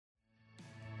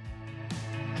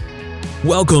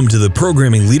Welcome to the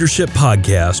Programming Leadership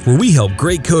Podcast, where we help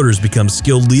great coders become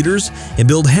skilled leaders and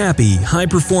build happy,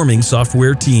 high-performing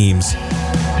software teams.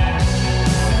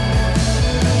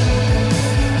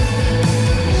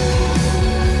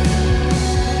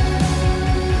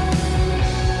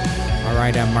 All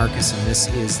right, I'm Marcus, and this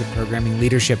is the Programming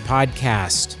Leadership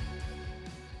Podcast.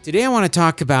 Today I want to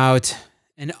talk about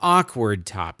an awkward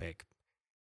topic: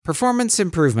 performance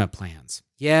improvement plans.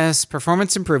 Yes,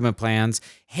 performance improvement plans,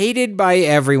 hated by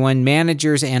everyone,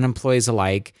 managers and employees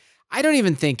alike. I don't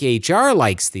even think HR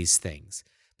likes these things.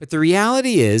 But the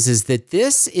reality is that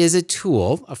this is a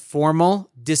tool, a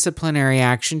formal disciplinary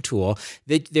action tool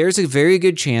that there's a very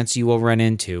good chance you will run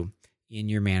into in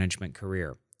your management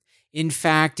career. In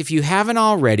fact, if you haven't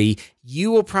already, you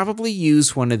will probably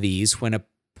use one of these when a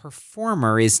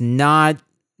performer is not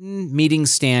meeting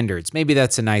standards. Maybe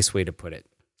that's a nice way to put it.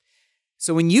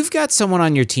 So when you've got someone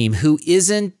on your team who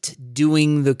isn't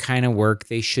doing the kind of work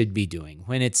they should be doing,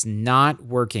 when it's not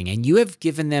working, and you have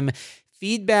given them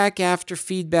feedback after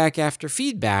feedback after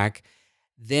feedback,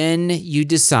 then you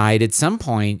decide at some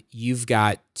point you've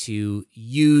got to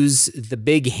use the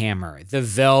big hammer, the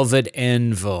velvet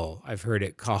anvil, I've heard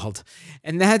it called.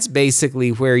 And that's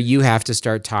basically where you have to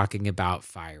start talking about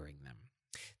firing them.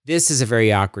 This is a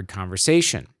very awkward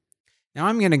conversation. Now,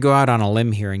 I'm going to go out on a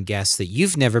limb here and guess that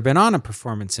you've never been on a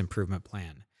performance improvement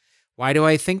plan. Why do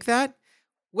I think that?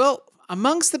 Well,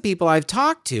 amongst the people I've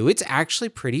talked to, it's actually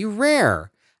pretty rare,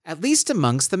 at least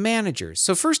amongst the managers.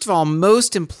 So first of all,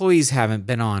 most employees haven't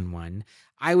been on one.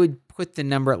 I would put the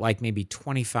number at like maybe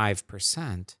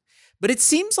 25%. But it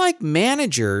seems like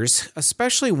managers,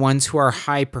 especially ones who are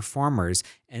high performers,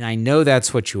 and I know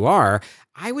that's what you are,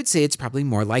 I would say it's probably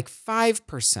more like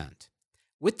 5%.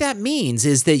 What that means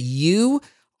is that you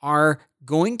are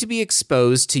going to be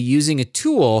exposed to using a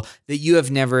tool that you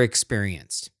have never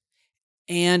experienced.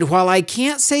 And while I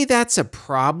can't say that's a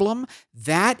problem,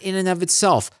 that in and of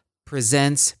itself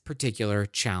presents particular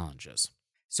challenges.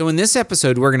 So in this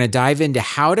episode, we're going to dive into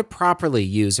how to properly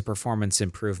use a performance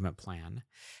improvement plan,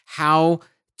 how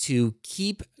to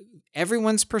keep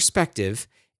everyone's perspective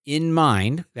in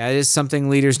mind. That is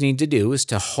something leaders need to do, is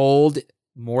to hold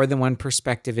more than one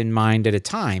perspective in mind at a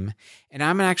time. And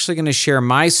I'm actually going to share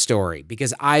my story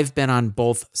because I've been on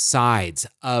both sides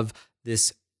of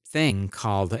this thing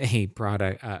called a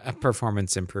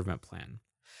performance improvement plan.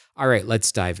 All right,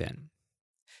 let's dive in.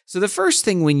 So the first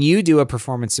thing when you do a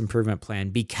performance improvement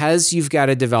plan, because you've got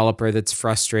a developer that's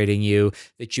frustrating you,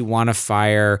 that you want to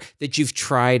fire, that you've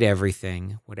tried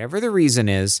everything, whatever the reason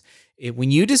is, when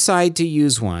you decide to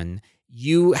use one,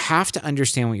 you have to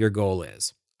understand what your goal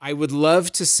is. I would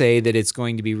love to say that it's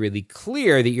going to be really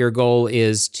clear that your goal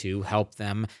is to help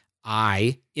them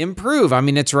improve. I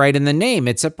mean, it's right in the name.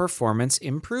 It's a performance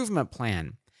improvement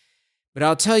plan. But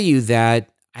I'll tell you that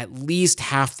at least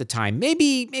half the time,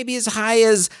 maybe as high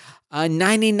as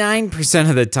 99%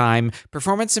 of the time,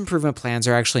 performance improvement plans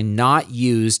are actually not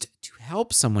used to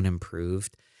help someone improve.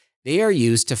 They are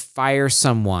used to fire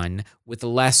someone with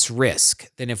less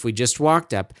risk than if we just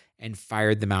walked up and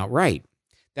fired them outright.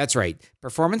 That's right.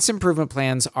 Performance improvement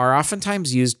plans are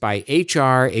oftentimes used by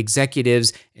HR,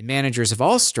 executives, and managers of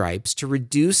all stripes to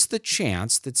reduce the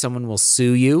chance that someone will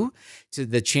sue you, to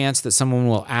the chance that someone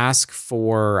will ask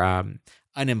for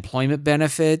unemployment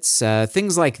benefits,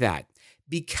 things like that.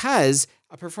 Because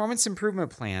a performance improvement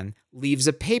plan leaves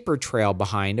a paper trail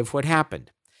behind of what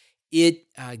happened. It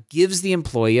gives the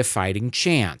employee a fighting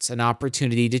chance, an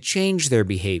opportunity to change their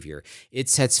behavior. It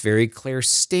sets very clear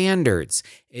standards.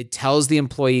 It tells the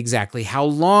employee exactly how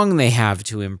long they have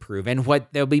to improve and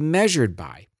what they'll be measured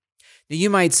by. Now, you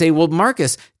might say, well,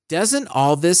 Marcus, doesn't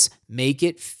all this make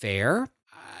it fair?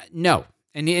 No.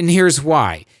 And here's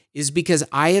why. Is because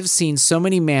I have seen so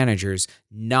many managers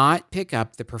not pick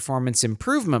up the performance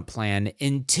improvement plan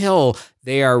until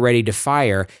they are ready to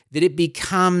fire, that it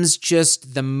becomes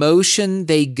just the motion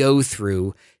they go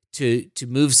through to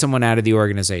move someone out of the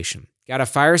organization. Got to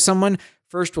fire someone?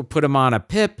 First, we'll put them on a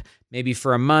PIP, maybe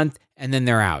for a month, and then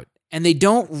they're out. And they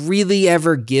don't really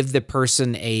ever give the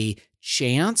person a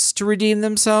chance to redeem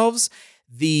themselves.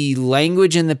 The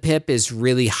language in the PIP is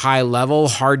really high level,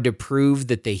 hard to prove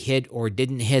that they hit or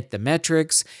didn't hit the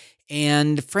metrics.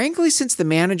 And frankly, since the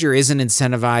manager isn't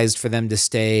incentivized for them to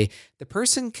stay, the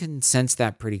person can sense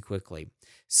that pretty quickly.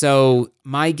 So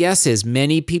my guess is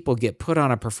many people get put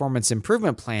on a performance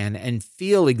improvement plan and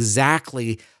feel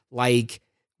exactly like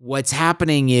what's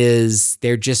happening is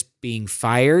they're just being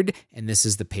fired, and this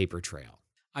is the paper trail.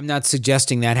 I'm not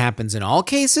suggesting that happens in all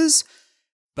cases,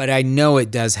 but I know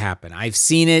it does happen. I've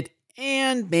seen it,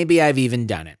 and maybe I've even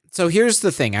done it. So here's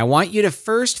the thing. I want you to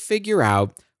first figure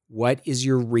out What is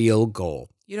your real goal?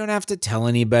 You don't have to tell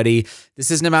anybody.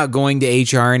 This isn't about going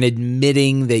to HR and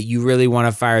admitting that you really want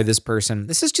to fire this person.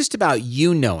 This is just about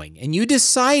you knowing and you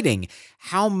deciding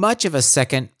how much of a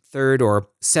second, third, or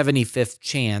 75th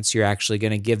chance you're actually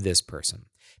going to give this person,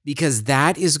 because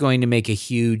that is going to make a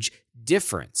huge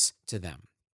difference to them.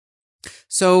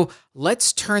 So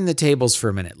let's turn the tables for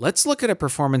a minute. Let's look at a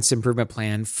performance improvement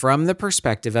plan from the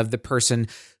perspective of the person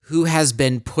who has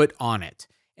been put on it.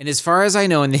 And as far as I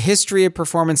know, in the history of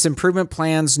performance improvement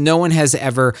plans, no one has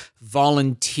ever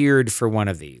volunteered for one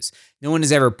of these. No one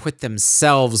has ever put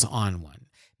themselves on one.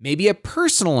 Maybe a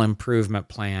personal improvement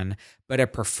plan, but a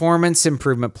performance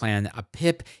improvement plan, a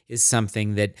PIP, is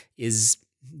something that is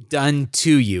done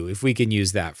to you, if we can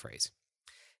use that phrase.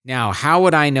 Now, how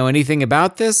would I know anything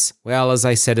about this? Well, as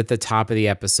I said at the top of the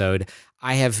episode,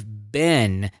 I have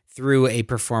been through a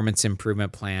performance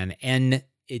improvement plan, and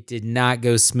it did not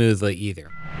go smoothly either.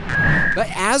 But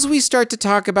as we start to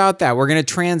talk about that, we're going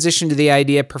to transition to the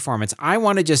idea of performance. I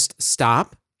want to just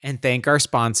stop and thank our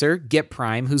sponsor,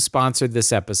 GetPrime, who sponsored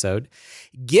this episode.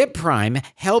 GetPrime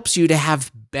helps you to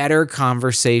have better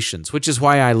conversations, which is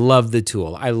why I love the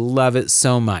tool. I love it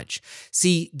so much.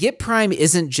 See, GetPrime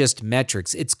isn't just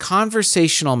metrics. It's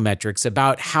conversational metrics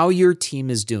about how your team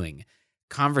is doing.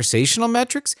 Conversational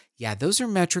metrics? Yeah, those are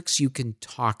metrics you can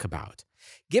talk about.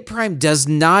 GetPrime does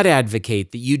not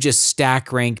advocate that you just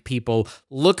stack rank people,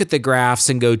 look at the graphs,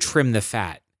 and go trim the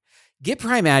fat.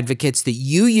 GetPrime advocates that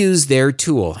you use their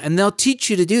tool, and they'll teach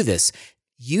you to do this.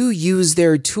 You use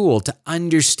their tool to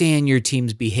understand your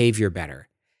team's behavior better.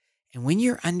 And when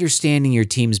you're understanding your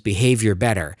team's behavior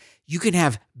better, you can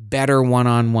have better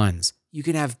one-on-ones. You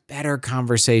can have better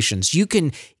conversations. You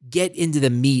can get into the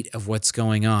meat of what's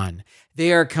going on.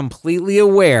 They are completely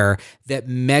aware that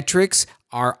metrics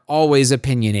are always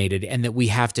opinionated and that we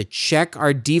have to check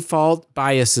our default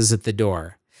biases at the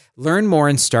door. Learn more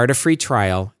and start a free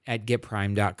trial at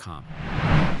getprime.com.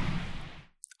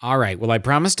 All right, well, I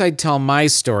promised I'd tell my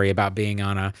story about being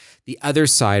on the other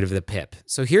side of the PIP.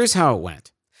 So here's how it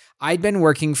went. I'd been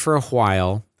working for a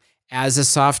while as a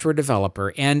software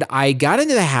developer, and I got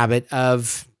into the habit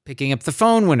of picking up the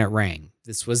phone when it rang.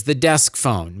 This was the desk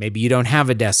phone. Maybe you don't have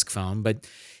a desk phone, but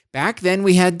back then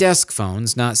we had desk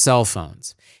phones, not cell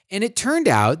phones. And it turned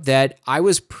out that I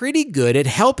was pretty good at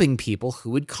helping people who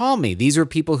would call me. These were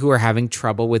people who were having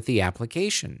trouble with the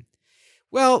application.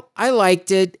 Well, I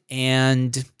liked it,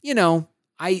 and,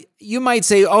 you might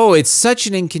say, oh, it's such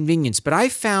an inconvenience, but I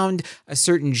found a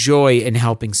certain joy in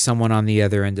helping someone on the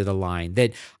other end of the line,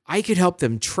 that I could help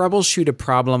them troubleshoot a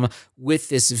problem with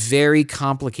this very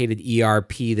complicated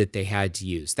ERP that they had to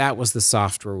use. That was the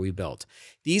software we built.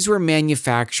 These were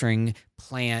manufacturing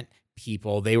plant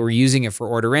people. They were using it for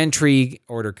order entry,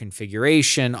 order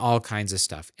configuration, all kinds of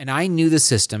stuff. And I knew the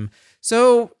system,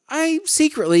 so I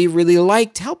secretly really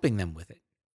liked helping them with it.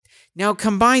 Now,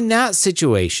 combine that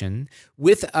situation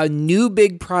with a new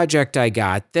big project I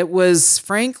got that was,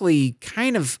 frankly,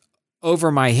 kind of over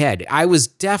my head. I was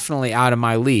definitely out of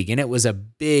my league, and it was a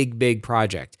big, big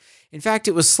project. In fact,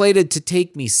 it was slated to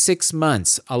take me 6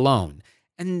 months alone,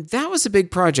 and that was a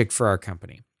big project for our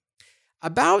company.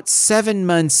 About 7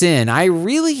 months in, I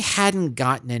really hadn't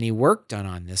gotten any work done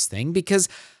on this thing because,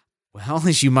 well,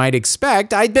 as you might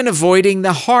expect, I'd been avoiding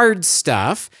the hard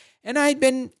stuff, and I'd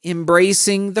been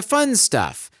embracing the fun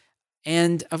stuff.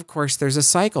 And of course, there's a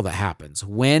cycle that happens.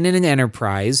 When in an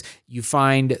enterprise, you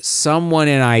find someone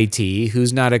in IT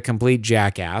who's not a complete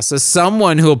jackass,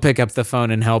 someone who'll pick up the phone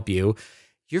and help you,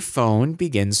 your phone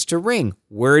begins to ring.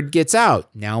 Word gets out.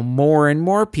 Now more and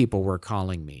more people were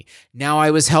calling me. Now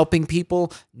I was helping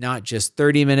people not just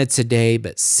 30 minutes a day,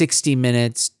 but 60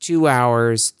 minutes, 2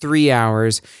 hours, 3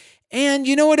 hours. And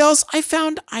you know what else? I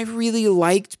found I really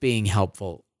liked being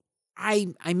helpful.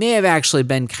 I may have actually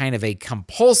been kind of a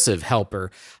compulsive helper.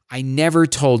 I never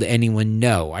told anyone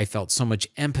no. I felt so much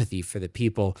empathy for the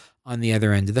people on the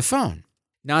other end of the phone.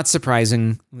 Not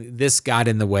surprising, this got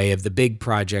in the way of the big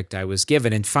project I was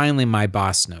given, and finally my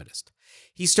boss noticed.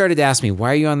 He started to ask me,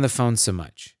 why are you on the phone so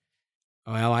much?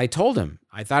 Well, I told him.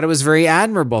 I thought it was a very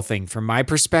admirable thing. From my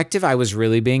perspective, I was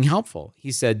really being helpful.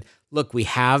 He said, look, we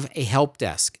have a help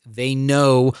desk. They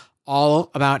know all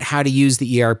about how to use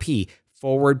the ERP.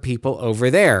 Forward people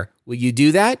over there. Will you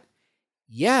do that?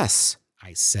 Yes,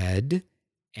 I said,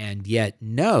 and yet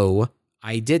no,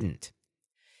 I didn't.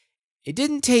 It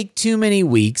didn't take too many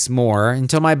weeks more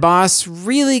until my boss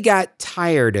really got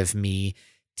tired of me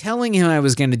telling him I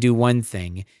was going to do one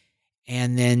thing,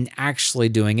 and then actually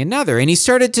doing another. And he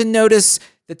started to notice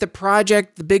that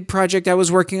the big project I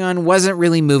was working on wasn't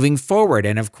really moving forward.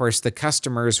 And of course, the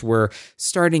customers were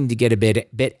starting to get a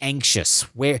bit anxious.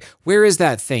 Where is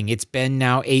that thing? It's been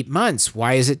now 8 months.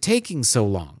 Why is it taking so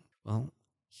long? Well,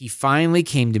 he finally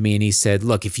came to me and he said,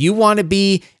 look, if you want to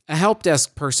be a help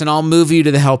desk person, I'll move you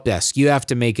to the help desk. You have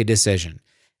to make a decision.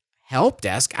 Help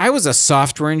desk? I was a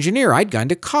software engineer. I'd gone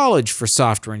to college for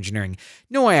software engineering.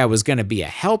 No way I was going to be a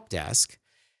help desk.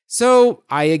 So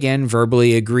I again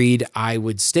verbally agreed I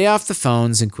would stay off the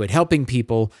phones and quit helping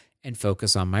people and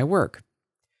focus on my work.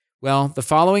 Well, the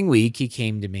following week he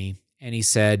came to me and he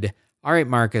said, all right,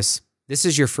 Marcus, this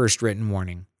is your first written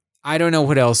warning. I don't know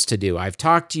what else to do. I've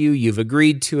talked to you. You've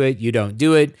agreed to it. You don't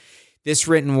do it. This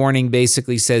written warning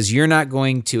basically says you're not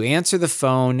going to answer the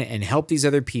phone and help these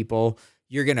other people.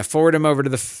 You're going to forward them over to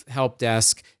the help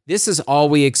desk. This is all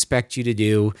we expect you to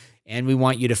do, and we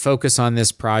want you to focus on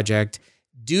this project.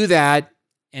 Do that,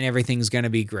 and everything's going to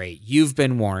be great. You've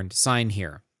been warned. Sign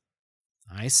here.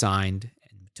 I signed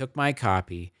and took my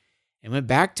copy and went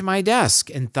back to my desk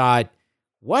and thought,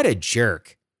 what a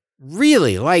jerk.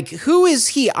 Really? Like, who is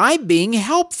he? I'm being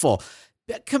helpful.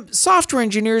 Software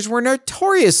engineers were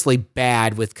notoriously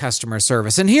bad with customer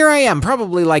service. And here I am,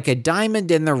 probably like a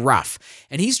diamond in the rough.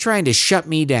 And he's trying to shut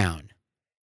me down.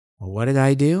 Well, what did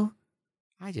I do?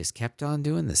 I just kept on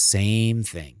doing the same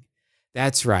thing.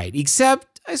 That's right.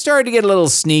 Except I started to get a little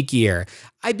sneakier.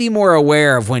 I'd be more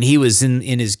aware of when he was in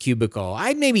his cubicle.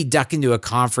 I'd maybe duck into a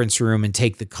conference room and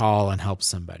take the call and help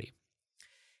somebody.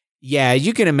 Yeah,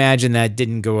 you can imagine that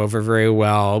didn't go over very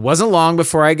well. It wasn't long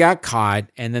before I got caught,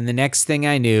 and then the next thing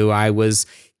I knew, I was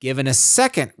given a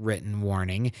second written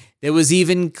warning that was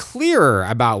even clearer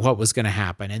about what was going to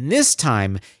happen. And this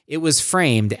time, it was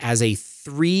framed as a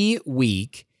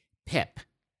 3-week PIP.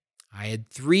 I had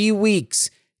 3 weeks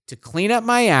to clean up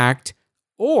my act,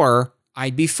 or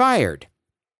I'd be fired.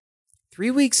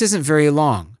 3 weeks isn't very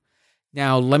long.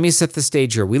 Now, let me set the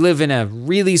stage here. We live in a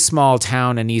really small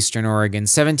town in Eastern Oregon,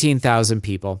 17,000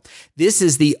 people. This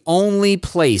is the only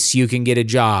place you can get a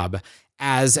job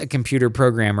as a computer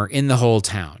programmer in the whole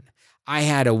town. I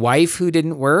had a wife who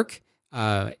didn't work.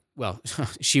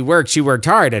 She worked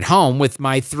hard at home with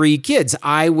my 3 kids.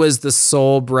 I was the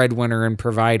sole breadwinner and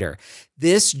provider.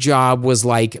 This job was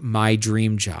like my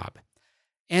dream job.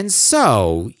 And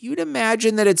so you'd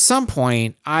imagine that at some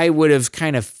point I would have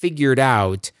kind of figured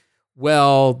out,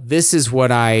 well, this is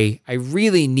what I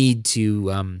really need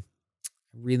to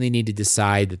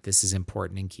decide that this is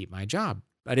important and keep my job.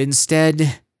 But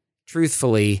instead,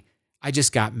 truthfully, I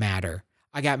just got madder.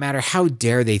 I got madder. How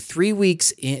dare they? 3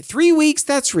 weeks in 3 weeks?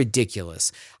 That's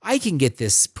ridiculous. I can get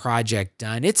this project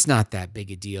done. It's not that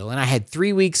big a deal. And I had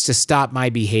 3 weeks to stop my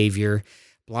behavior.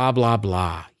 Blah, blah,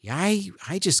 blah. Yeah,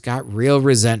 I just got real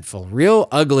resentful, real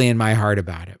ugly in my heart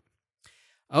about it.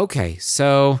 Okay,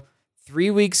 so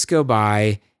 3 weeks go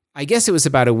by. I guess it was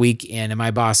about a week in, and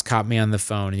my boss caught me on the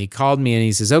phone, and he called me and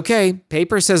he says, okay,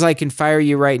 paper says I can fire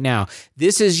you right now.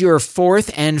 This is your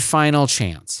 4th and final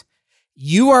chance.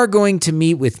 You are going to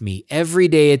meet with me every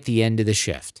day at the end of the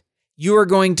shift. You are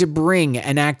going to bring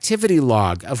an activity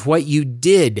log of what you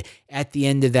did at the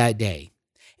end of that day.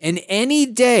 And any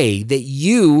day that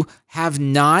you have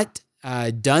not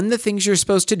done the things you're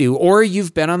supposed to do, or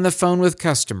you've been on the phone with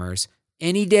customers,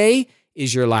 any day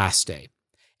is your last day.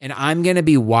 And I'm going to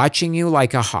be watching you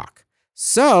like a hawk.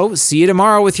 So see you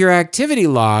tomorrow with your activity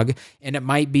log, and it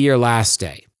might be your last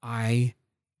day. I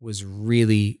was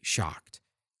really shocked.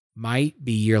 Might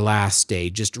be your last day,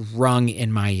 just rung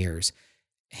in my ears.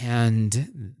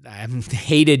 And I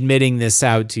hate admitting this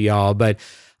out to y'all, but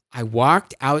I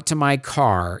walked out to my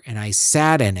car and I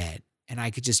sat in it, and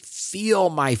I could just feel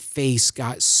my face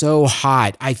got so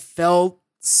hot. I felt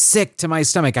sick to my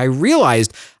stomach. I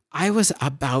realized I was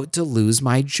about to lose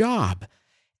my job,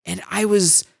 and I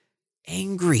was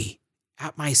angry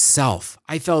at myself.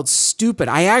 I felt stupid.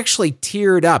 I actually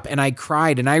teared up and I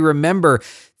cried, and I remember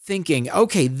thinking,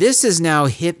 okay, this has now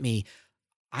hit me.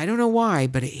 I don't know why,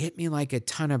 but it hit me like a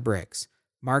ton of bricks.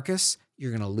 Marcus,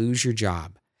 you're going to lose your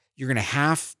job. You're going to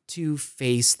have to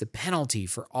face the penalty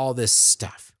for all this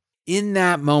stuff. In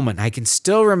that moment, I can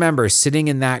still remember sitting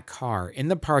in that car in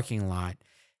the parking lot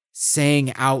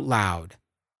saying out loud,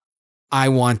 I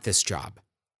want this job.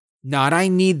 Not I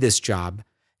need this job.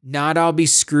 Not I'll be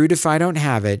screwed if I don't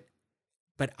have it,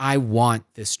 but I want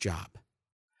this job.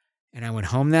 And I went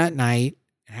home that night,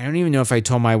 and I don't even know if I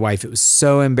told my wife. It was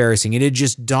so embarrassing. It had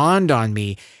just dawned on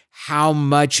me how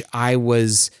much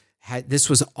this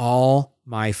was all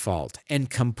my fault and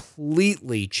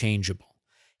completely changeable.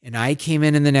 And I came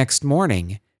in the next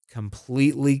morning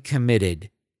completely committed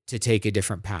to take a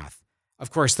different path. Of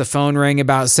course, the phone rang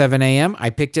about 7 a.m. I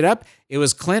picked it up. It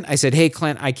was Clint. I said, "Hey,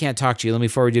 Clint, I can't talk to you. Let me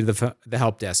forward you to the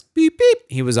help desk." Beep, beep.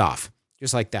 He was off,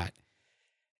 just like that.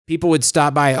 People would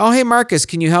stop by. "Oh, hey, Marcus,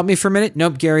 can you help me for a minute?"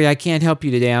 "Nope, Gary, I can't help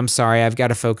you today. I'm sorry. I've got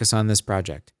to focus on this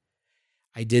project."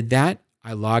 I did that.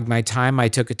 I logged my time. I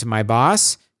took it to my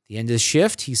boss. At the end of the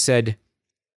shift, he said,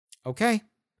 "Okay,"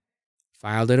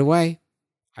 filed it away.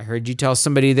 "I heard you tell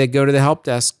somebody to go to the help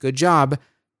desk. Good job.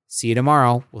 See you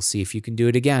tomorrow. We'll see if you can do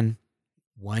it again."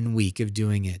 1 week of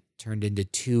doing it turned into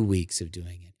 2 weeks of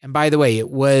doing it. And by the way,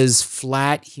 it was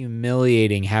flat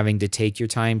humiliating having to take your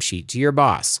timesheet to your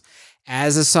boss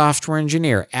as a software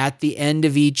engineer at the end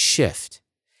of each shift.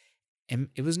 And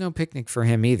it was no picnic for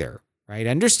him either, right?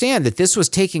 Understand that this was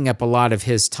taking up a lot of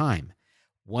his time.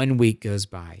 1 week goes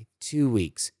by, 2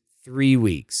 weeks, 3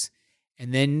 weeks.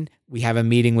 And then we have a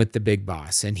meeting with the big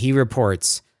boss, and he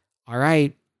reports, "All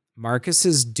right, Marcus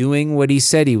is doing what he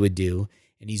said he would do,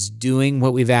 and he's doing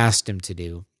what we've asked him to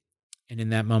do." And in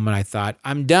that moment, I thought,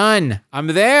 I'm done. I'm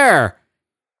there.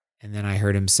 And then I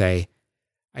heard him say,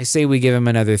 "I say we give him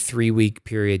another 3-week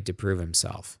period to prove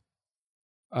himself."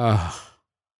 Oh,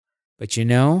 but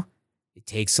it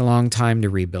takes a long time to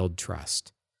rebuild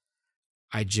trust.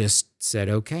 I just said,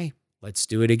 "Okay, let's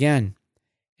do it again."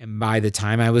 And by the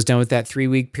time I was done with that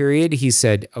 3-week period, he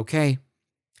said, "Okay,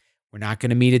 we're not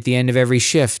going to meet at the end of every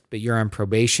shift, but you're on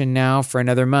probation now for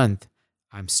another month.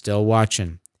 I'm still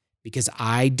watching because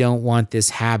I don't want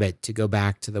this habit to go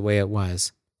back to the way it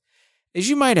was." As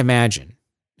you might imagine,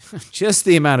 just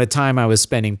the amount of time I was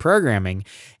spending programming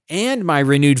and my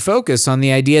renewed focus on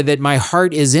the idea that my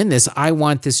heart is in this, I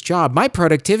want this job, my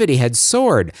productivity had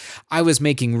soared. I was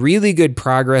making really good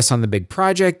progress on the big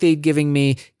project they'd given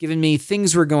me.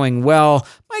 Things were going well.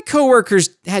 My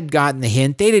coworkers had gotten the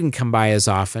hint. They didn't come by as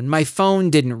often. My phone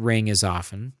didn't ring as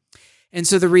often. And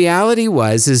so the reality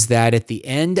is that at the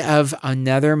end of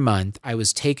another month, I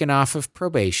was taken off of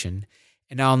probation.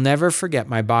 And I'll never forget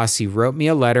my boss. He wrote me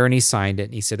a letter and he signed it.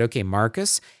 And he said, "Okay,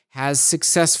 Marcus has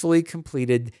successfully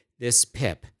completed this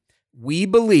PIP. We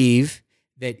believe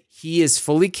that he is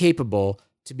fully capable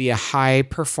to be a high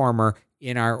performer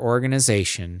in our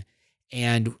organization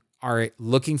and are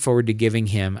looking forward to giving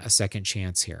him a second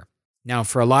chance here." Now,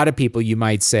 for a lot of people, you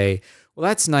might say, "Well,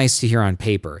 that's nice to hear on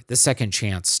paper, the second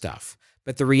chance stuff."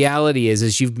 But the reality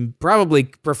is you've probably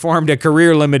performed a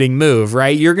career-limiting move,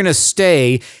 right? You're going to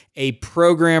stay a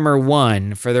programmer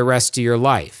 1 for the rest of your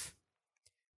life.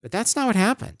 But that's not what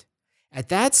happened. At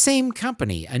that same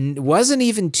company, and it wasn't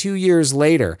even 2 years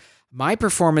later, my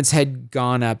performance had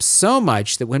gone up so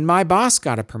much that when my boss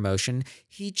got a promotion,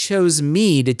 he chose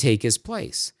me to take his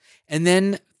place. And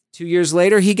then 2 years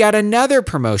later, he got another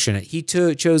promotion. He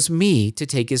chose me to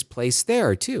take his place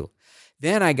there too.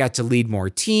 Then I got to lead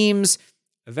more teams.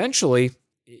 Eventually,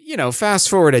 fast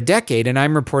forward a decade, and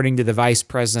I'm reporting to the vice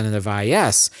president of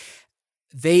IS.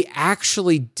 They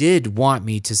actually did want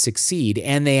me to succeed,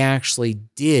 and they actually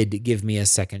did give me a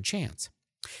second chance.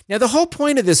 Now, the whole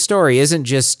point of this story isn't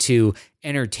just to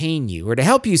entertain you or to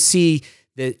help you see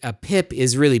that a PIP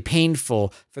is really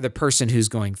painful for the person who's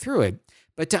going through it,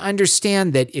 but to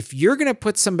understand that if you're going to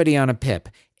put somebody on a PIP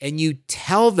and you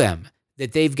tell them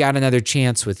that they've got another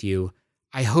chance with you,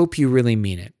 I hope you really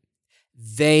mean it.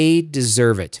 They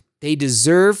deserve it. They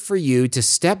deserve for you to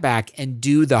step back and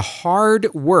do the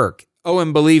hard work. Oh,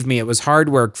 and believe me, it was hard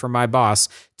work for my boss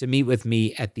to meet with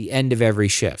me at the end of every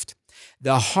shift.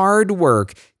 The hard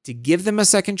work to give them a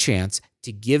second chance,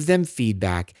 to give them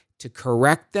feedback, to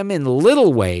correct them in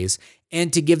little ways,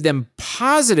 and to give them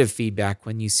positive feedback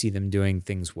when you see them doing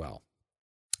things well.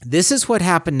 This is what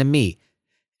happened to me.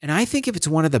 And I think it's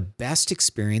one of the best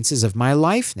experiences of my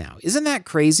life now. Isn't that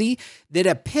crazy that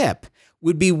a PIP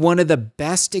would be one of the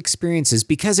best experiences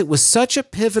because it was such a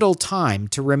pivotal time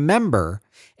to remember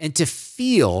and to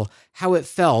feel how it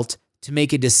felt to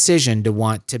make a decision to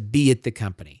want to be at the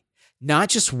company. Not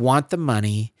just want the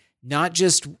money, not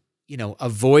just,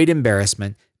 avoid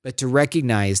embarrassment, but to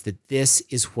recognize that this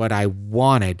is what I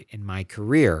wanted in my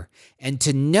career. And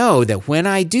to know that when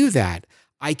I do that,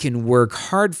 I can work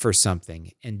hard for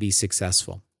something and be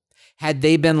successful. Had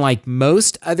they been like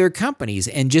most other companies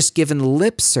and just given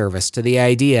lip service to the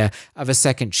idea of a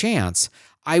second chance,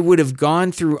 I would have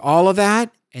gone through all of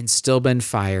that and still been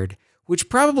fired, which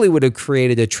probably would have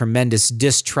created a tremendous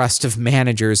distrust of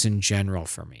managers in general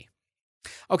for me.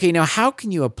 Okay, now how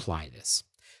can you apply this?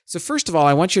 So first of all,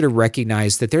 I want you to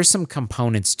recognize that there's some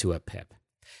components to a PIP.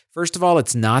 First of all,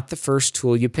 it's not the first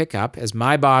tool you pick up, as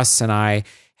my boss and I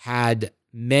had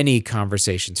many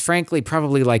conversations, frankly,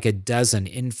 probably like a dozen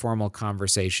informal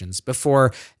conversations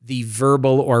before the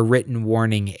verbal or written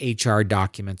warning HR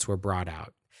documents were brought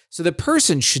out. So the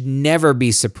person should never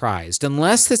be surprised,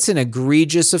 unless it's an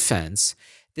egregious offense,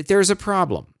 that there's a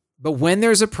problem. But when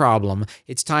there's a problem,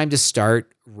 it's time to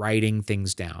start writing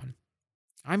things down.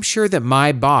 I'm sure that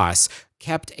my boss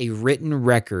kept a written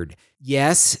record,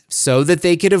 yes, so that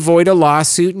they could avoid a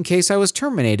lawsuit in case I was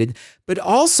terminated, but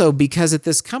also because at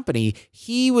this company,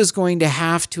 he was going to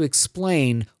have to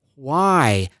explain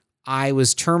why I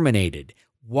was terminated.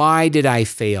 Why did I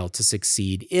fail to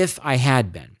succeed if I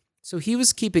had been? So he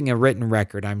was keeping a written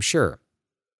record, I'm sure.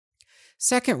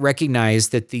 Second, recognize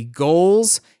that the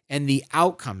goals and the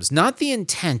outcomes, not the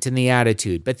intent and the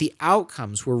attitude, but the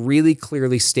outcomes were really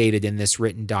clearly stated in this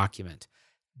written document.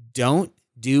 Don't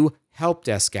do help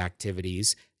desk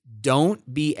activities.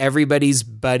 Don't be everybody's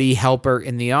buddy helper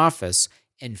in the office,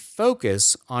 and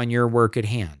focus on your work at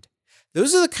hand.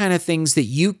 Those are the kind of things that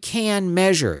you can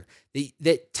measure,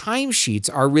 that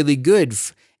timesheets are really good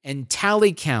and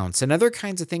tally counts and other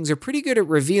kinds of things are pretty good at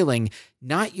revealing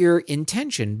not your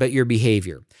intention, but your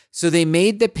behavior. So they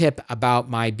made the PIP about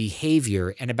my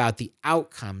behavior and about the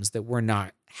outcomes that were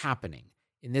not happening.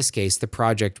 In this case, the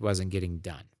project wasn't getting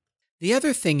done. The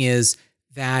other thing is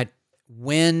that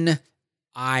when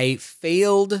I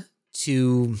failed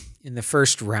to, in the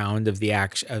first round of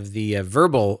the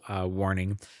verbal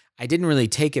warning, I didn't really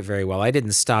take it very well. I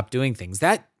didn't stop doing things.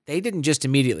 That they didn't just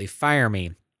immediately fire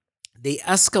me. They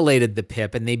escalated the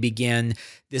PIP and they began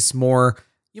this more,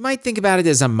 you might think about it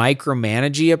as a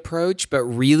micromanaging approach, but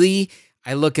really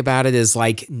I look about it as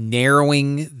like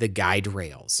narrowing the guide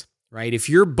rails, right? If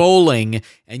you're bowling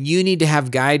and you need to have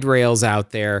guide rails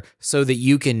out there so that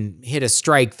you can hit a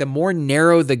strike, the more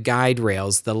narrow the guide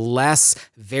rails, the less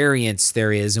variance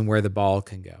there is in where the ball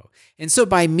can go. And so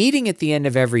by meeting at the end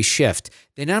of every shift,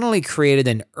 they not only created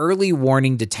an early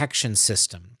warning detection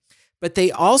system, but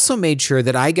they also made sure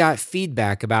that I got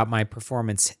feedback about my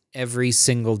performance every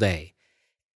single day.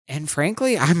 And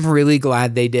frankly, I'm really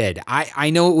glad they did.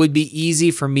 I know it would be easy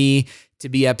for me to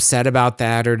be upset about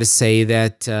that or to say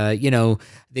that,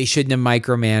 they shouldn't have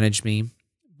micromanaged me.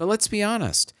 But let's be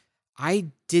honest, I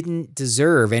didn't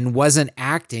deserve and wasn't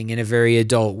acting in a very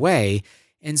adult way.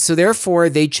 And so therefore,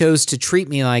 they chose to treat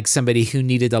me like somebody who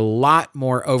needed a lot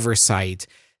more oversight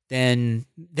than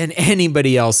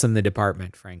anybody else in the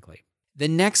department, frankly. The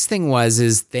next thing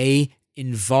is they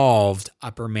involved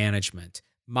upper management.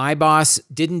 My boss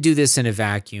didn't do this in a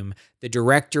vacuum. The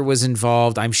director was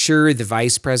involved. I'm sure the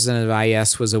vice president of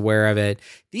IS was aware of it.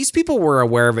 These people were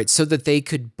aware of it so that they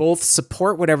could both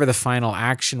support whatever the final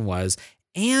action was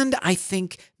and I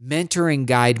think mentor and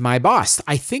guide my boss.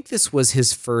 I think this was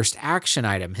his first action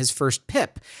item, his first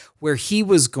PIP, where he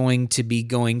was going to be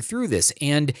going through this.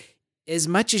 And as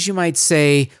much as you might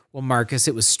say, well, Marcus,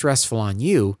 it was stressful on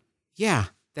you. Yeah,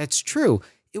 that's true.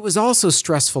 It was also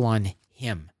stressful on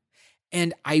him.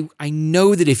 And I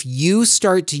know that if you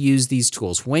start to use these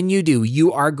tools, when you do,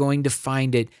 you are going to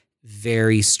find it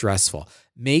very stressful.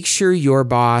 Make sure your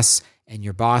boss and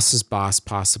your boss's boss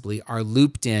possibly are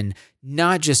looped in,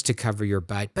 not just to cover your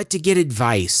butt, but to get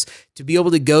advice, to be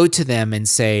able to go to them and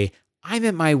say, I'm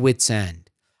at my wit's end.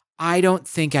 I don't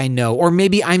think I know, or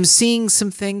maybe I'm seeing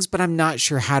some things, but I'm not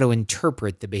sure how to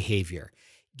interpret the behavior.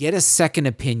 Get a second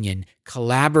opinion,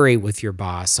 collaborate with your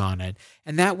boss on it,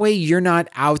 and that way you're not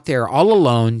out there all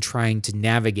alone trying to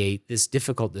navigate this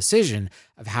difficult decision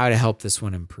of how to help this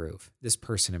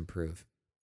person improve.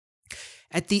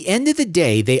 At the end of the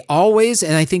day, they always,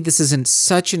 and I think this isn't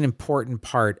such an important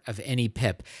part of any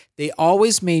PIP, they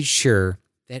always made sure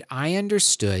that I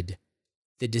understood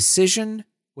the decision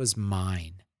was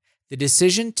mine. The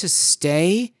decision to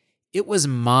stay, it was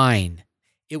mine.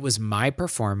 It was my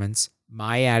performance,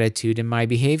 my attitude, and my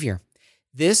behavior.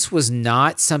 This was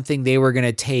not something they were going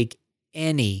to take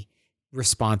any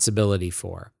responsibility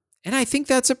for. And I think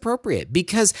that's appropriate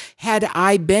because had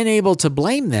I been able to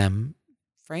blame them,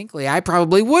 frankly, I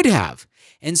probably would have.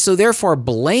 And so therefore,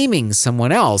 blaming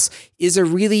someone else is a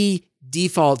really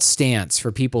default stance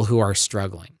for people who are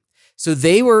struggling. So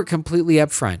they were completely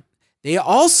upfront. They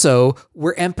also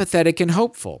were empathetic and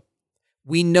hopeful.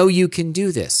 We know you can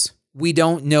do this. We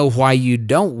don't know why you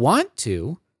don't want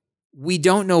to. We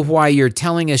don't know why you're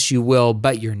telling us you will,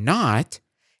 but you're not.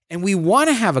 And we want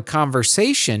to have a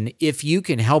conversation if you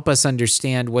can help us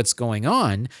understand what's going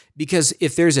on, because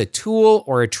if there's a tool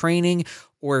or a training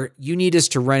or you need us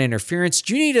to run interference,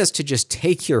 do you need us to just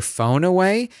take your phone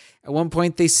away? At one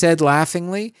point they said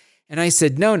laughingly, and I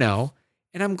said, no.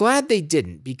 And I'm glad they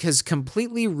didn't, because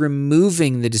completely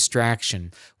removing the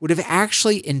distraction would have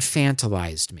actually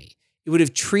infantilized me. It would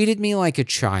have treated me like a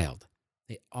child.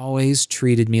 They always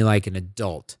treated me like an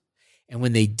adult. And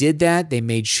when they did that, they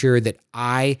made sure that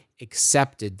I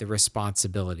accepted the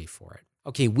responsibility for it.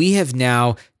 Okay, we have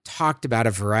now talked about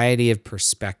a variety of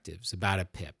perspectives about a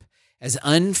PIP. As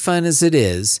unfun as it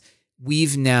is,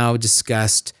 we've now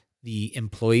discussed the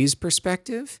employee's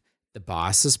perspective, the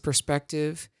boss's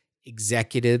perspective,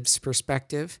 executive's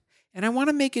perspective, and I want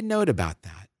to make a note about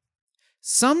that.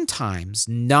 Sometimes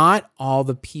not all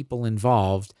the people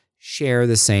involved share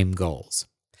the same goals.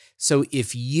 So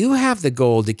if you have the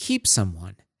goal to keep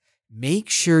someone, make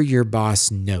sure your boss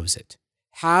knows it.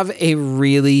 Have a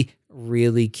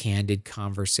really candid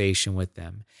conversation with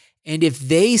them. And if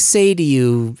they say to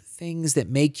you things that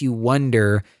make you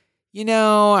wonder,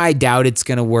 I doubt it's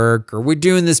going to work, or we're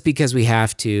doing this because we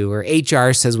have to, or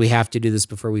HR says we have to do this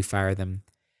before we fire them,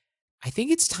 I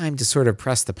think it's time to sort of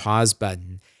press the pause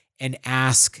button and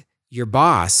ask your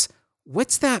boss,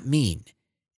 what's that mean?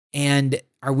 And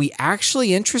are we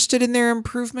actually interested in their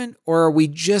improvement, or are we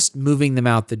just moving them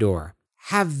out the door?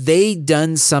 Have they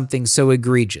done something so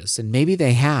egregious, and maybe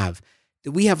they have,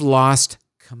 that we have lost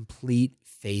complete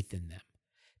faith in them?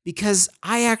 Because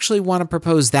I actually want to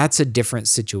propose that's a different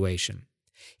situation.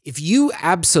 If you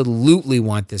absolutely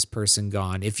want this person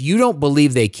gone, if you don't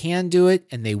believe they can do it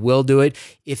and they will do it,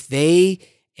 if they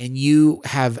and you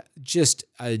have just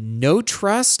a no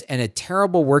trust and a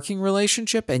terrible working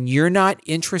relationship and you're not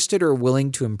interested or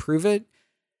willing to improve it,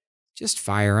 just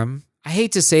fire them. I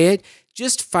hate to say it,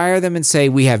 just fire them and say,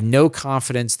 we have no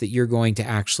confidence that you're going to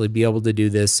actually be able to do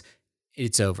this.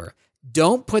 It's over.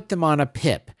 Don't put them on a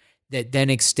PIP that then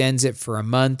extends it for a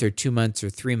month or 2 months or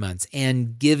 3 months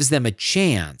and gives them a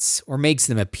chance or makes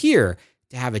them appear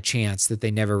to have a chance that they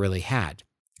never really had.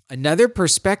 Another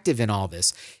perspective in all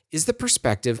this is the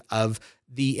perspective of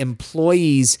the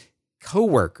employee's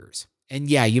coworkers. And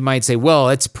yeah, you might say, well,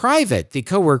 it's private. The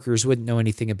coworkers wouldn't know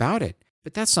anything about it.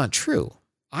 But that's not true.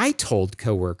 I told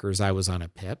coworkers I was on a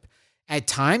PIP. At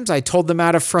times, I told them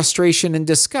out of frustration and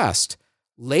disgust.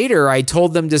 Later, I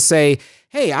told them to say,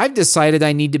 hey, I've decided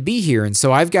I need to be here, and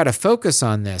so I've got to focus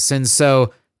on this. And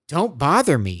so don't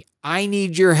bother me. I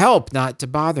need your help not to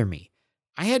bother me.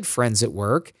 I had friends at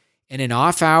work, and in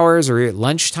off hours or at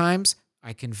lunch times,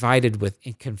 I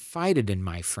confided in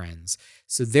my friends.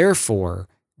 So therefore,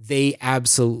 they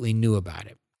absolutely knew about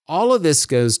it. All of this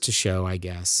goes to show, I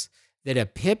guess, that a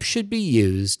PIP should be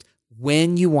used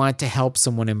when you want to help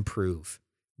someone improve,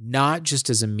 not just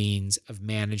as a means of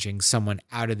managing someone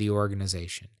out of the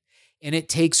organization. And it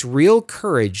takes real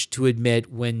courage to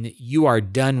admit when you are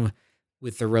done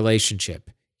with the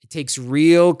relationship. It takes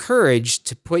real courage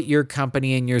to put your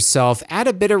company and yourself at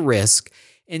a bit of risk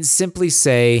and simply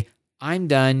say, I'm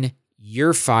done,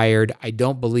 you're fired, I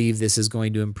don't believe this is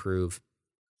going to improve.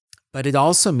 But it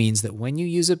also means that when you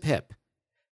use a PIP,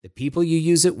 the people you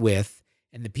use it with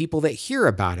and the people that hear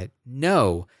about it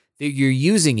know that you're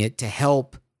using it to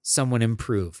help someone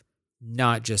improve,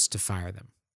 not just to fire them.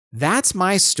 That's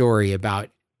my story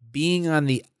about being on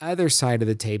the other side of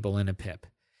the table in a PIP.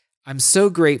 I'm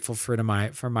so grateful for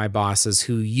my bosses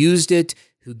who used it,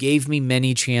 who gave me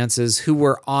many chances, who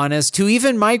were honest, who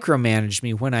even micromanaged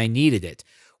me when I needed it.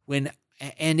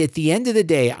 And at the end of the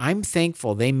day, I'm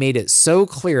thankful they made it so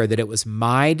clear that it was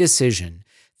my decision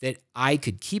that I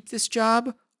could keep this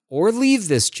job or leave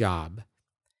this job.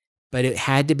 But it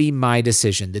had to be my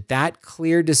decision, that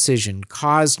clear decision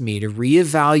caused me to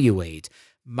reevaluate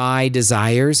my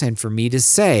desires and for me to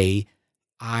say,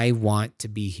 I want to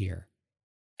be here.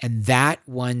 And that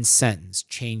one sentence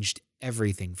changed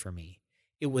everything for me.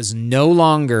 It was no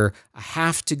longer a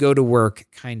have to go to work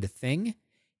kind of thing.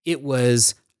 It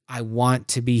was, I want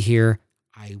to be here.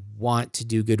 I want to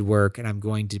do good work, and I'm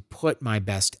going to put my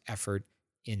best effort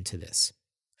into this.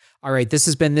 All right, this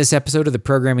has been this episode of the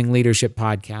Programming Leadership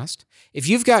Podcast. If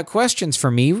you've got questions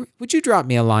for me, would you drop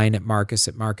me a line at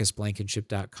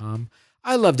marcus@marcusblankenship.com?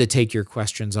 I love to take your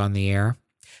questions on the air.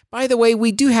 By the way,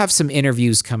 we do have some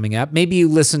interviews coming up. Maybe you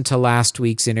listened to last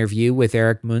week's interview with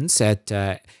Eric Muntz at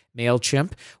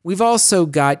MailChimp. We've also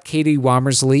got Katie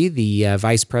Womersley, the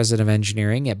Vice President of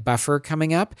Engineering at Buffer,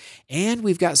 coming up. And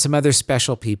we've got some other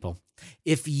special people.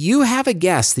 If you have a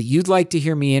guest that you'd like to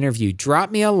hear me interview,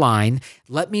 drop me a line.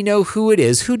 Let me know who it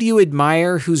is. Who do you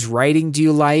admire? Whose writing do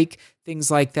you like? Things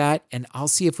like that. And I'll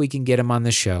see if we can get them on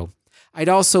the show. I'd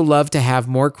also love to have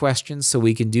more questions so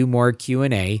we can do more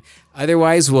Q&A.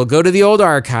 Otherwise, we'll go to the old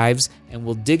archives and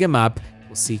we'll dig them up.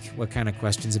 We'll see what kind of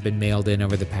questions have been mailed in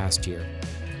over the past year.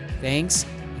 Thanks.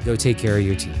 Go take care of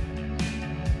your team.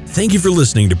 Thank you for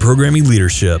listening to Programming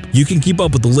Leadership. You can keep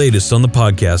up with the latest on the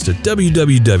podcast at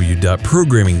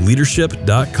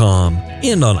www.programmingleadership.com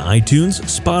and on iTunes,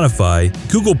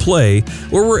 Spotify, Google Play,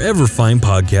 or wherever fine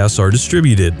podcasts are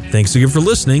distributed. Thanks again for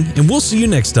listening, and we'll see you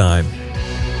next time.